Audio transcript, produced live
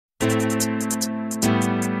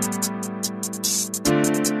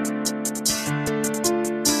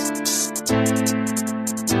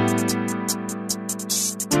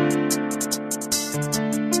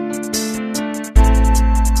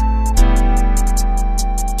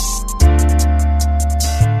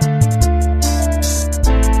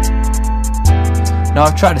Now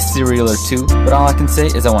I've tried a cereal or two, but all I can say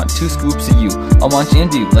is I want 2 scoops of you. I'll launch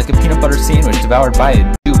into you like a peanut butter sandwich devoured by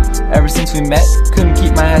a Jew. Ever since we met, couldn't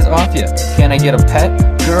keep my eyes off you. Can I get a pet?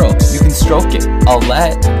 Girl, you can stroke it, I'll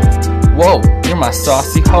let. Whoa, you're my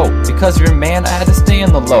saucy hoe. Because you're a man, I had to stay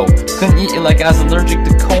in the low. Couldn't eat you like I was allergic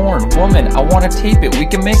to corn. Woman, I wanna tape it, we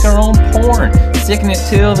can make our own porn. Sticking it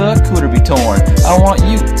till the cooter be torn. I want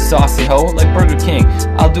you, saucy hoe, like Burger King.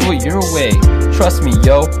 I'll do it your way. Trust me,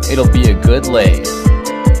 yo, it'll be a good lay.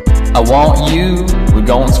 I want you, we're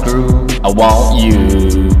gon' screw. I want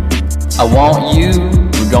you. I want you,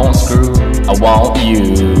 we're gon' screw. I want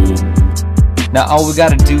you. Now all we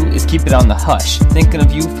gotta do is keep it on the hush. Thinking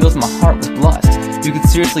of you fills my heart with lust. You could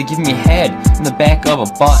seriously give me head in the back of a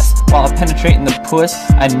bus. While I penetrate in the puss,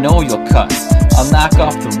 I know you'll cuss. I'll knock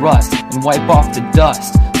off the rust and wipe off the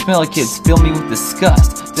dust. Smelly kids fill me with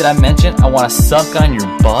disgust. Did I mention I wanna suck on your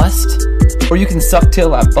bust? Or you can suck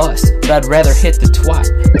till I bust, but I'd rather hit the twat.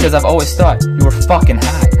 Because I've always thought you were fucking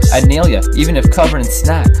hot. I'd nail ya, even if covered in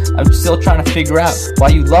snot. I'm still trying to figure out why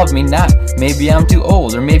you love me not. Maybe I'm too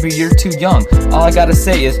old, or maybe you're too young. All I gotta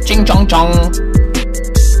say is ching chong chong.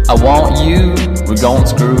 I want you, we're gon'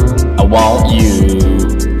 screw. I want you.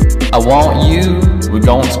 I want you, we're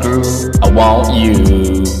gon' screw. I want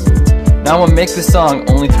you. Now I'ma make the song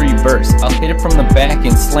only 3 verse. I'll hit it from the back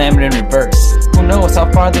and slam it in reverse. Who knows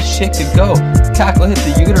how far this shit could go? Cock will hit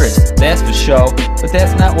the uterus, that's for show. But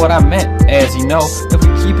that's not what I meant, as you know. If we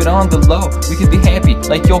keep it on the low, we could be happy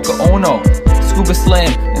like Yoko Ono. Scuba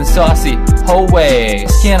Slim and Saucy, ho way.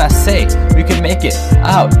 What can I say? We can make it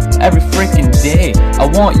out every freaking day. I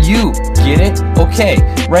want you, get it? Okay,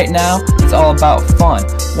 right now it's all about fun.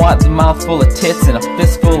 Want the mouthful of tits and a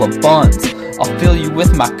fistful of buns. I'll fill you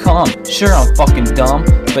with my cum. Sure, I'm fucking dumb,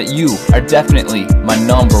 but you are definitely my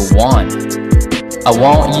number 1. I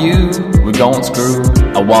want you, we're gon' screw.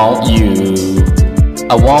 I want you.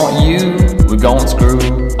 I want you, we're gon'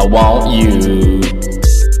 screw. I want you.